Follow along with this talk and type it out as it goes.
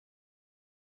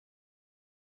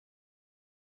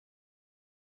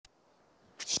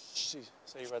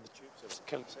So you ride the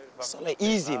tube, so So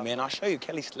easy, man. I'll show you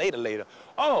Kelly Slater later.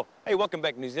 Oh, hey, welcome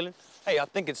back, New Zealand. Hey, I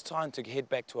think it's time to head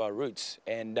back to our roots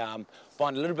and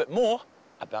find a little bit more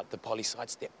about the poly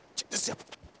sidestep. Check this out.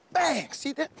 Bang!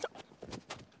 See that?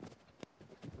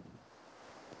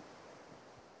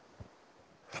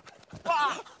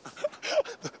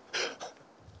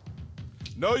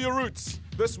 Know your roots.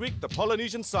 This week, the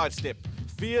Polynesian sidestep.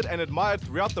 Feared and admired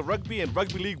throughout the rugby and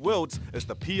rugby league worlds is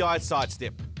the PI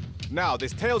sidestep. Now,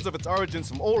 there's tales of its origins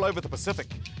from all over the Pacific.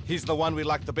 Here's the one we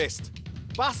like the best.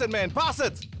 Pass it, man, pass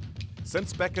it!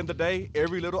 Since back in the day,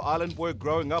 every little island boy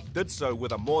growing up did so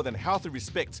with a more than healthy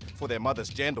respect for their mother's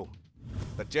jandal.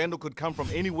 The jandal could come from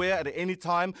anywhere at any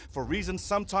time for reasons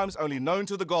sometimes only known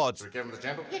to the gods. Give him the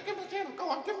jandal. Yeah, give him the jandal. Go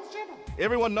on, give him the jandal.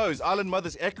 Everyone knows Island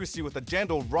Mother's accuracy with the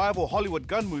jandal rival Hollywood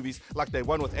gun movies like they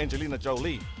won with Angelina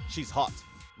Jolie. She's hot.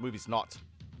 Movie's not.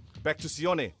 Back to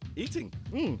Sione. Eating.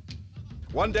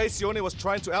 One day, Sione was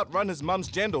trying to outrun his mum's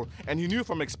jandal, and he knew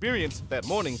from experience that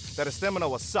morning that his stamina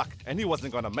was suck, and he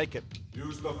wasn't going to make it.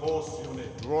 Use the force,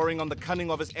 Sione. Drawing on the cunning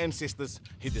of his ancestors,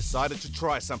 he decided to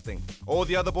try something. All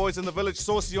the other boys in the village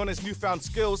saw Sione's newfound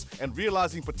skills, and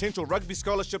realizing potential rugby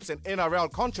scholarships and NRL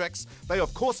contracts, they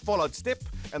of course followed step,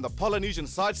 and the Polynesian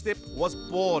sidestep was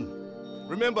born.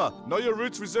 Remember, Know Your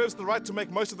Roots reserves the right to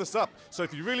make most of this up, so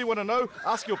if you really want to know,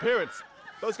 ask your parents.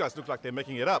 Those guys look like they're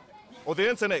making it up. Or the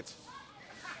internet.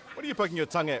 What are you poking your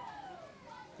tongue at?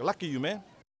 You're lucky, you man.